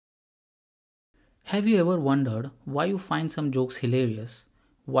Have you ever wondered why you find some jokes hilarious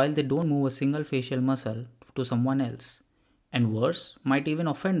while they don't move a single facial muscle to someone else? And worse, might even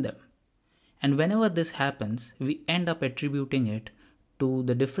offend them. And whenever this happens, we end up attributing it to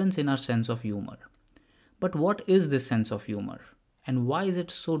the difference in our sense of humor. But what is this sense of humor? And why is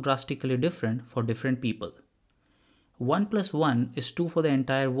it so drastically different for different people? 1 plus 1 is 2 for the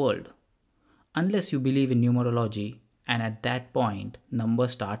entire world, unless you believe in numerology, and at that point,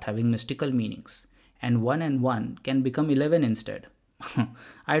 numbers start having mystical meanings, and 1 can become 11 instead.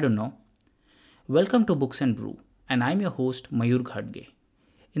 I don't know. Welcome to Books and Brew, and I'm your host Mayur Ghatge.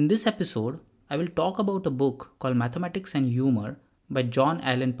 In this episode, I will talk about a book called Mathematics and Humor by John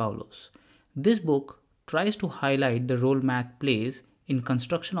Allen Paulos. This book tries to highlight the role math plays in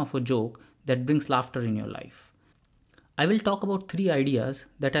construction of a joke that brings laughter in your life. I will talk about 3 ideas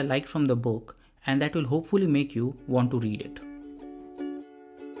that I liked from the book and that will hopefully make you want to read it.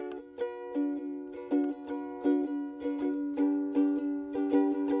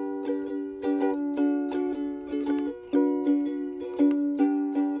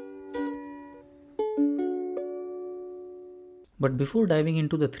 But before diving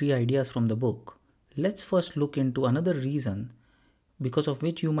into the 3 ideas from the book, let's first look into another reason because of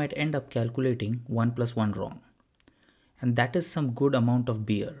which you might end up calculating 1 plus 1 wrong. And that is some good amount of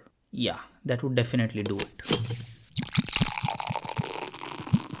beer. Yeah, that would definitely do it.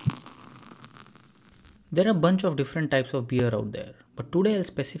 There are a bunch of different types of beer out there, but today I'll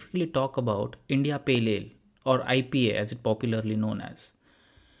specifically talk about India Pale Ale, or IPA as it's popularly known as.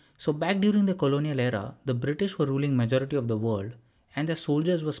 So back during the colonial era, the British were ruling majority of the world and their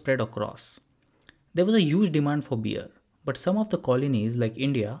soldiers were spread across. There was a huge demand for beer, but some of the colonies like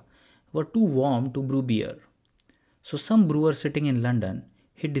India were too warm to brew beer. So some brewer sitting in London,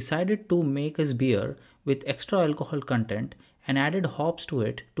 he decided to make his beer with extra alcohol content and added hops to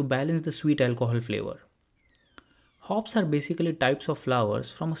it to balance the sweet alcohol flavor. Hops are basically types of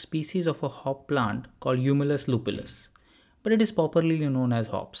flowers from a species of a hop plant called Humulus lupulus, but it is popularly known as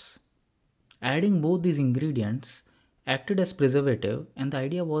hops. Adding both these ingredients acted as preservative, and the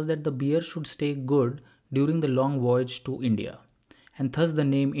idea was that the beer should stay good during the long voyage to India, and thus the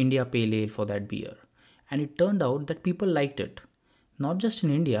name India Pale Ale for that beer. And it turned out that people liked it, not just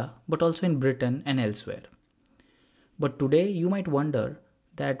in India but also in Britain and elsewhere. But today you might wonder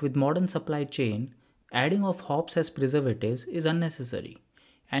that with modern supply chain, adding of hops as preservatives is unnecessary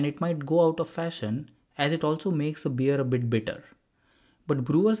and it might go out of fashion as it also makes the beer a bit bitter. But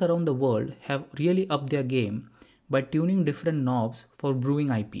brewers around the world have really upped their game by tuning different knobs for brewing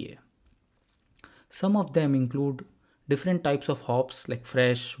IPA. Some of them include different types of hops like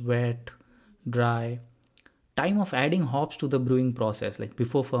fresh, wet, dry, time of adding hops to the brewing process like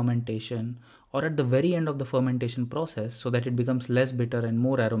before fermentation or at the very end of the fermentation process so that it becomes less bitter and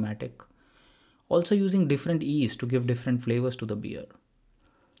more aromatic. Also using different yeast to give different flavors to the beer.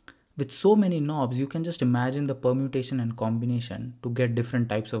 With so many knobs, you can just imagine the permutation and combination to get different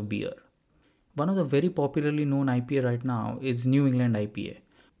types of beer. One of the very popularly known IPA right now is New England IPA.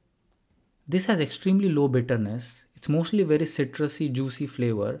 This has extremely low bitterness, it's mostly very citrusy, juicy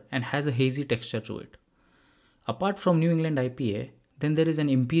flavor and has a hazy texture to it. Apart from New England IPA, then there is an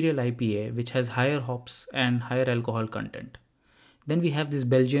Imperial IPA which has higher hops and higher alcohol content. Then we have this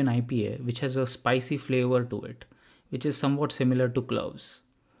Belgian IPA which has a spicy flavor to it, which is somewhat similar to cloves.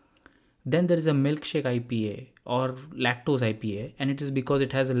 Then there is a milkshake IPA or lactose IPA, and it is because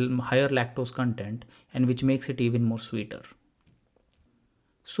it has a higher lactose content and which makes it even more sweeter.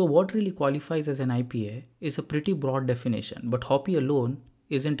 So what really qualifies as an IPA is a pretty broad definition, but hoppy alone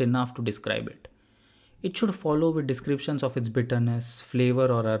isn't enough to describe it. It should follow with descriptions of its bitterness, flavor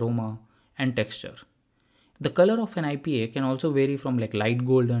or aroma, and texture. The color of an IPA can also vary from like light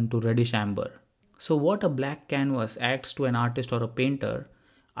golden to reddish amber. So what a black canvas acts to an artist or a painter,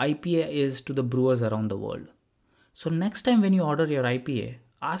 IPA is to the brewers around the world. So next time when you order your IPA,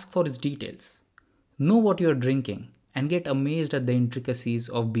 ask for its details. Know what you are drinking and get amazed at the intricacies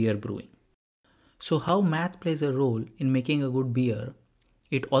of beer brewing. So how math plays a role in making a good beer,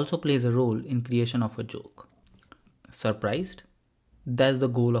 it also plays a role in creation of a joke. Surprised? That's the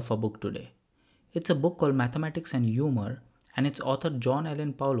goal of our book today. It's a book called Mathematics and Humor, and its author John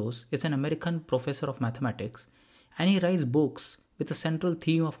Allen Paulos is an American professor of mathematics, and he writes books with a central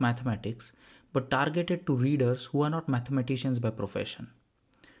theme of mathematics but targeted to readers who are not mathematicians by profession.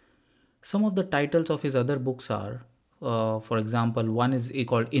 Some of the titles of his other books are, for example, one is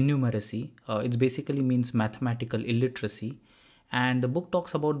called Innumeracy. It basically means mathematical illiteracy, and the book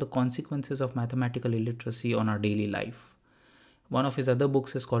talks about the consequences of mathematical illiteracy on our daily life. One of his other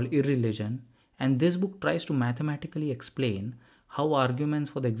books is called Irreligion, and this book tries to mathematically explain how arguments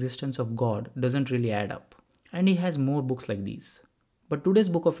for the existence of God doesn't really add up. And he has more books like these. But today's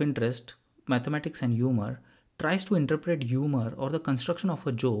book of interest, Mathematics and Humor, tries to interpret humor or the construction of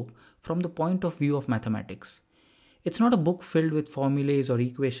a joke from the point of view of mathematics. It's not a book filled with formulas or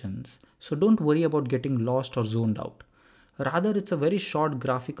equations, so don't worry about getting lost or zoned out. Rather, it's a very short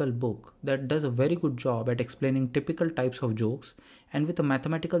graphical book that does a very good job at explaining typical types of jokes and with the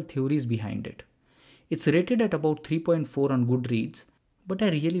mathematical theories behind it. It's rated at about 3.4 on Goodreads, but I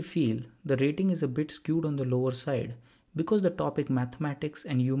really feel the rating is a bit skewed on the lower side because the topic mathematics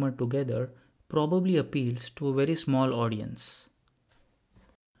and humor together probably appeals to a very small audience.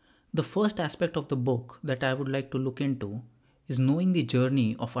 The first aspect of the book that I would like to look into is knowing the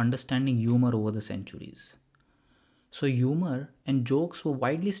journey of understanding humor over the centuries. So, humor and jokes were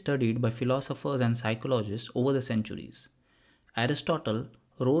widely studied by philosophers and psychologists over the centuries. Aristotle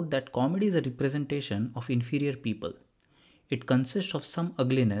wrote that comedy is a representation of inferior people. It consists of some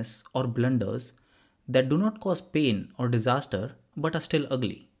ugliness or blunders that do not cause pain or disaster but are still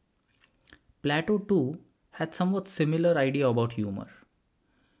ugly. Plato too had somewhat similar idea about humor.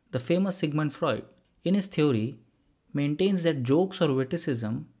 The famous Sigmund Freud, in his theory, maintains that jokes or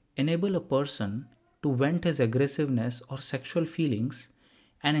witticism enable a person to vent his aggressiveness or sexual feelings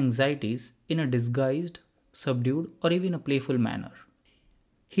and anxieties in a disguised, subdued, or even a playful manner.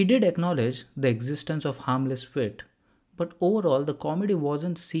 He did acknowledge the existence of harmless wit, but overall the comedy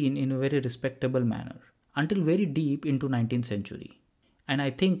wasn't seen in a very respectable manner until very deep into 19th century. And I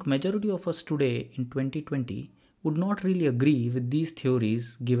think majority of us today in 2020 would not really agree with these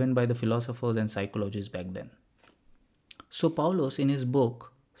theories given by the philosophers and psychologists back then. So Paulos in his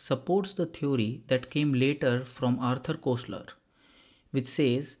book supports the theory that came later from Arthur Koestler, which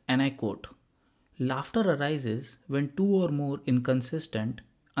says, and I quote, "Laughter arises when two or more inconsistent,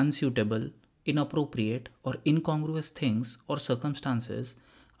 unsuitable, inappropriate, or incongruous things or circumstances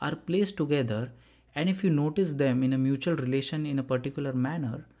are placed together, and if you notice them in a mutual relation in a particular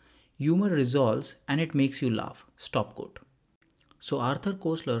manner, humor resolves and it makes you laugh." Stop quote. So Arthur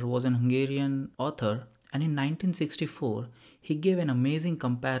Koestler was an Hungarian author, and in 1964 he gave an amazing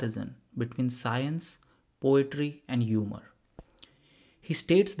comparison between science, poetry, and humor. He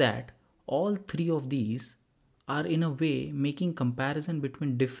states that all three of these are in a way making comparison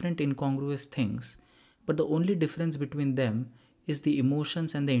between different incongruous things, but the only difference between them is the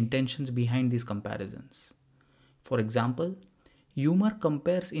emotions and the intentions behind these comparisons. For example, humor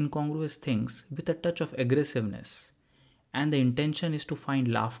compares incongruous things with a touch of aggressiveness, and the intention is to find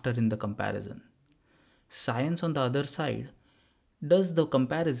laughter in the comparison. Science, on the other side, does the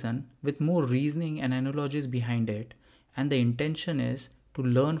comparison with more reasoning and analogies behind it, and the intention is to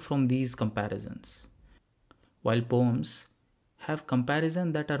learn from these comparisons. While poems have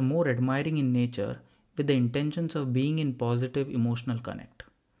comparisons that are more admiring in nature with the intentions of being in positive emotional connect.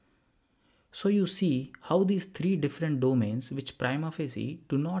 So you see how these three different domains, which prima facie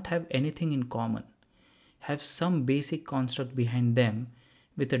do not have anything in common, have some basic construct behind them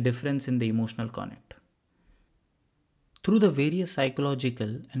with a difference in the emotional connect. Through the various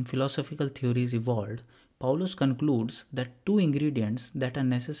psychological and philosophical theories evolved, Paulos concludes that two ingredients that are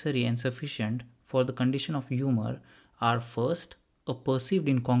necessary and sufficient for the condition of humor are first, a perceived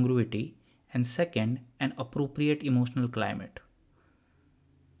incongruity, and second, an appropriate emotional climate.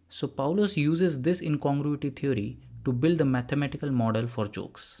 So Paulos uses this incongruity theory to build the mathematical model for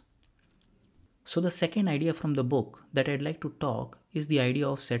jokes. So the second idea from the book that I'd like to talk is the idea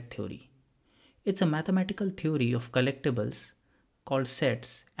of set theory. It's a mathematical theory of collectibles called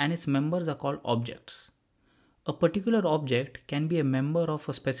sets, and its members are called objects. A particular object can be a member of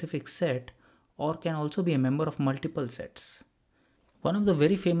a specific set or can also be a member of multiple sets. One of the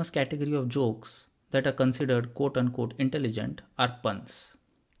very famous category of jokes that are considered quote unquote intelligent are puns.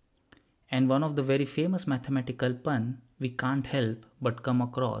 And one of the very famous mathematical pun we can't help but come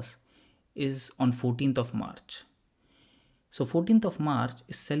across is on 14th of March. So 14th of March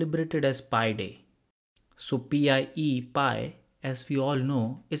is celebrated as Pie Day. So PIE, pie, as we all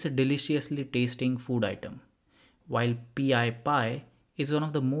know, is a deliciously tasting food item, while PI pie is one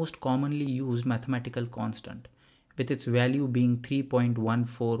of the most commonly used mathematical constant, with its value being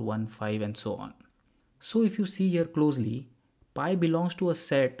 3.1415 and so on. So if you see here closely, pi belongs to a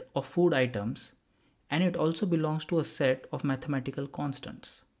set of food items, and it also belongs to a set of mathematical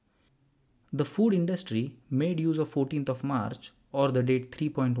constants. The food industry made use of 14th of March or the date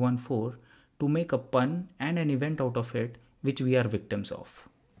 3.14 to make a pun and an event out of it, which we are victims of.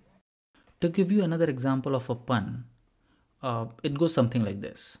 To give you another example of a pun, it goes something like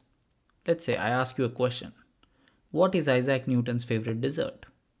this. Let's say I ask you a question. What is Isaac Newton's favorite dessert?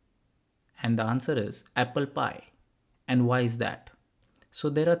 And the answer is apple pie. And why is that? So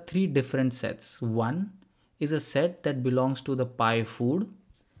there are three different sets. One is a set that belongs to the pie food,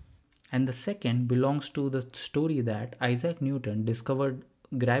 and the second belongs to the story that Isaac Newton discovered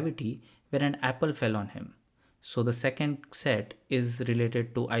gravity when an apple fell on him. So the second set is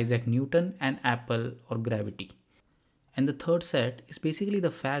related to Isaac Newton and apple or gravity. And the third set is basically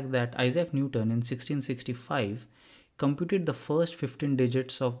the fact that Isaac Newton in 1665 computed the first 15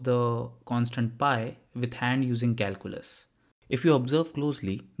 digits of the constant pi with hand using calculus. If you observe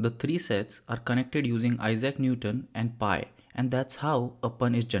closely, the three sets are connected using Isaac Newton and pi, and that's how a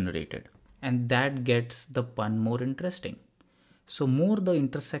pun is generated. And that gets the pun more interesting. So more the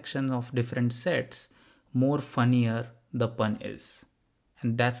intersection of different sets, more funnier the pun is.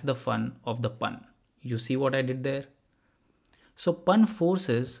 And that's the fun of the pun. You see what I did there? So pun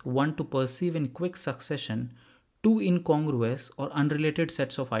forces one to perceive in quick succession two incongruous or unrelated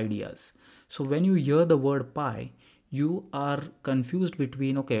sets of ideas. So when you hear the word pie, you are confused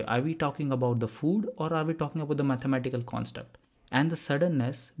between, okay, are we talking about the food or are we talking about the mathematical construct? And the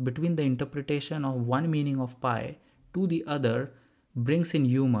suddenness between the interpretation of one meaning of pie to the other brings in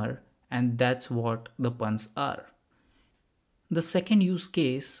humor, and that's what the puns are. The second use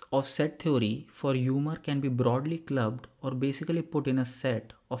case of set theory for humor can be broadly clubbed or basically put in a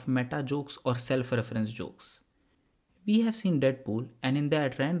set of meta jokes or self-reference jokes. We have seen Deadpool, and in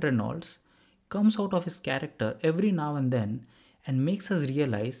that Ryan Reynolds comes out of his character every now and then and makes us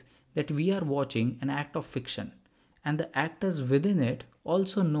realize that we are watching an act of fiction, and the actors within it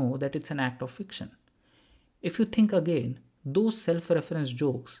also know that it's an act of fiction. If you think again, those self-reference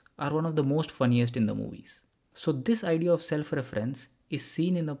jokes are one of the most funniest in the movies. So this idea of self-reference is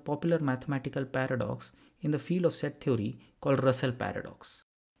seen in a popular mathematical paradox in the field of set theory called Russell paradox.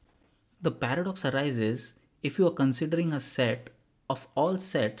 The paradox arises if you are considering a set of all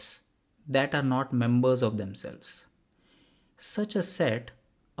sets that are not members of themselves. Such a set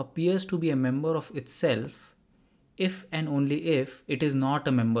appears to be a member of itself if and only if it is not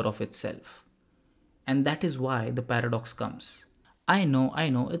a member of itself. And that is why the paradox comes. I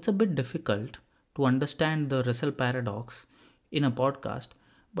know, it's a bit difficult to understand the Russell paradox in a podcast,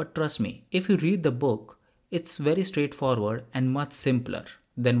 but trust me, if you read the book, it's very straightforward and much simpler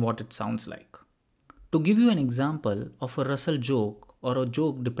than what it sounds like. To give you an example of a Russell joke or a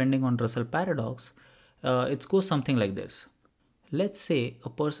joke depending on Russell paradox, it goes something like this. Let's say a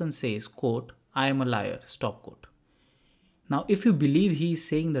person says, quote, I am a liar, stop quote. Now, if you believe he is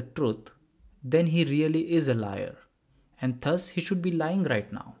saying the truth, then he really is a liar, and thus he should be lying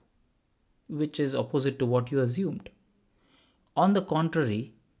right now, which is opposite to what you assumed. On the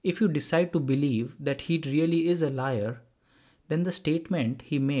contrary, if you decide to believe that he really is a liar, then the statement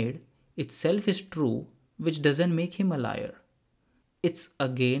he made itself is true, which doesn't make him a liar. It's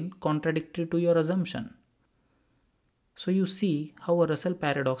again contradictory to your assumption. So you see how a Russell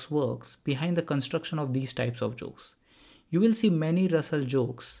paradox works behind the construction of these types of jokes. You will see many Russell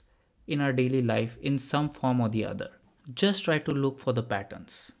jokes in our daily life in some form or the other. Just try to look for the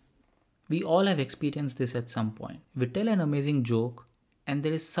patterns. We all have experienced this at some point. We tell an amazing joke and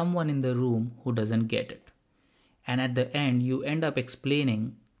there is someone in the room who doesn't get it. And at the end, you end up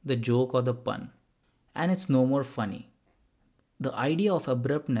explaining the joke or the pun. And it's no more funny. The idea of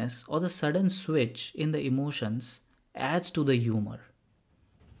abruptness or the sudden switch in the emotions adds to the humor.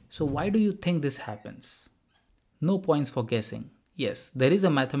 So why do you think this happens? No points for guessing. Yes, there is a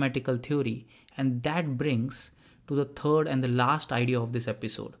mathematical theory, and that brings to the third and the last idea of this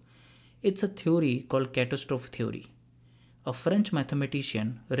episode. It's a theory called catastrophe theory. A French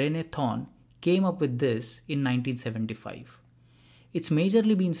mathematician, René Thon, came up with this in 1975. It's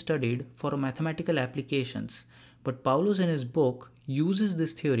majorly been studied for mathematical applications, but Paulos in his book uses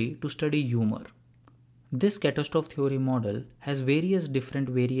this theory to study humor. This catastrophe theory model has various different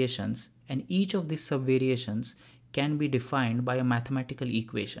variations, and each of these subvariations can be defined by a mathematical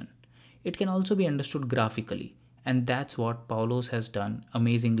equation. It can also be understood graphically, and that's what Paulos has done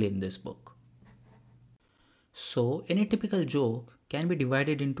amazingly in this book. So, any typical joke can be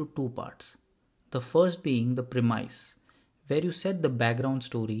divided into two parts. The first being the premise, where you set the background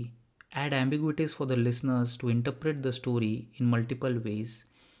story, add ambiguities for the listeners to interpret the story in multiple ways,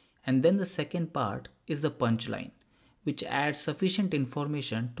 and then the second part is the punchline, which adds sufficient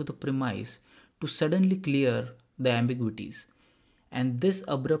information to the premise to suddenly clear the ambiguities. And this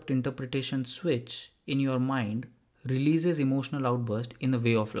abrupt interpretation switch in your mind releases emotional outburst in the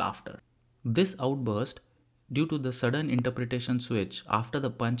way of laughter. This outburst, due to the sudden interpretation switch after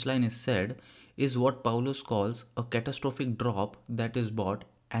the punchline is said, is what Paulos calls a catastrophic drop that is bought,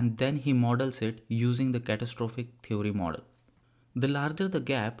 and then he models it using the catastrophic theory model. The larger the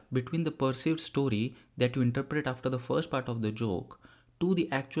gap between the perceived story that you interpret after the first part of the joke to the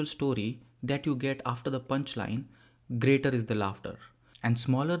actual story that you get after the punchline, greater is the laughter. And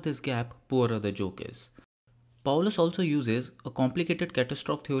smaller this gap, poorer the joke is. Paulus also uses a complicated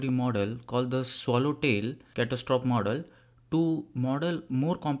catastrophe theory model called the swallowtail catastrophe model to model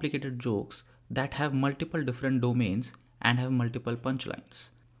more complicated jokes that have multiple different domains and have multiple punchlines.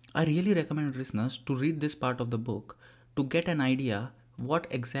 I really recommend listeners to read this part of the book to get an idea what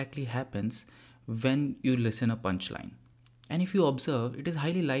exactly happens when you listen a punchline. And if you observe, it is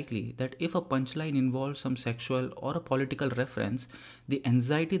highly likely that if a punchline involves some sexual or a political reference, the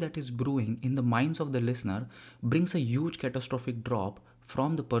anxiety that is brewing in the minds of the listener brings a huge catastrophic drop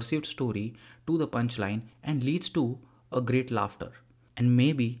from the perceived story to the punchline and leads to a great laughter. And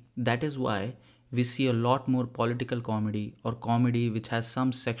maybe that is why we see a lot more political comedy or comedy which has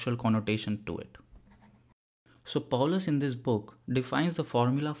some sexual connotation to it. So, Paulus in this book defines the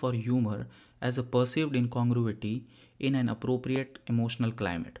formula for humor as a perceived incongruity in an appropriate emotional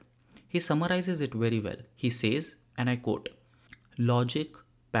climate. He summarizes it very well. He says, and I quote, logic,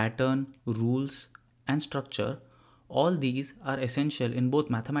 pattern, rules, and structure, all these are essential in both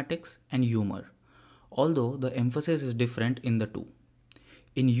mathematics and humor, although the emphasis is different in the two.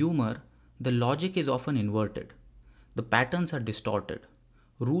 In humor, the logic is often inverted, the patterns are distorted,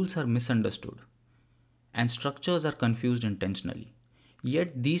 rules are misunderstood, and structures are confused intentionally.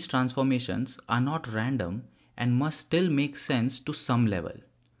 Yet these transformations are not random and must still make sense to some level.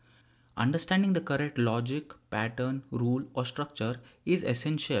 Understanding the correct logic, pattern, rule, or structure is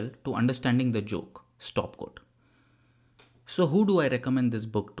essential to understanding the joke. Stop quote. So, who do I recommend this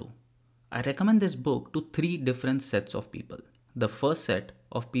book to? I recommend this book to three different sets of people. The first set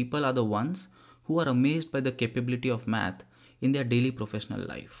of people are the ones who are amazed by the capability of math in their daily professional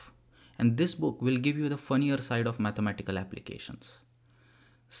life. And this book will give you the funnier side of mathematical applications.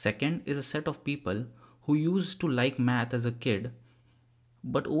 Second is a set of people who used to like math as a kid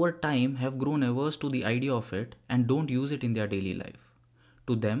but over time have grown averse to the idea of it and don't use it in their daily life.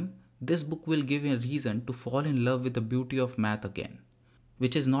 To them, this book will give a reason to fall in love with the beauty of math again,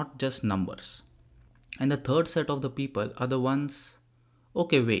 which is not just numbers. And the third set of the people are the ones.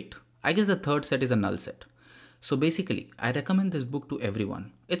 Okay, wait, I guess the third set is a null set. So basically, I recommend this book to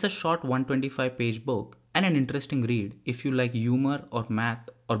everyone. It's a short 125-page book and an interesting read if you like humor or math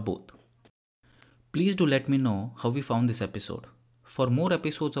or both. Please do let me know how we found this episode. For more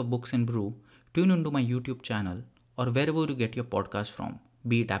episodes of Books and Brew, tune into my YouTube channel or wherever you get your podcast from,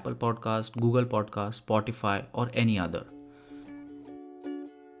 be it Apple Podcast, Google Podcast, Spotify, or any other.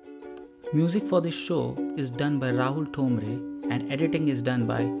 Music for this show is done by Rahul Thombare and editing is done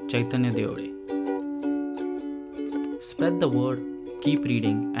by Chaitanya Deole. Spread the word, keep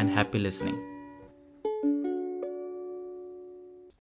reading, and happy listening.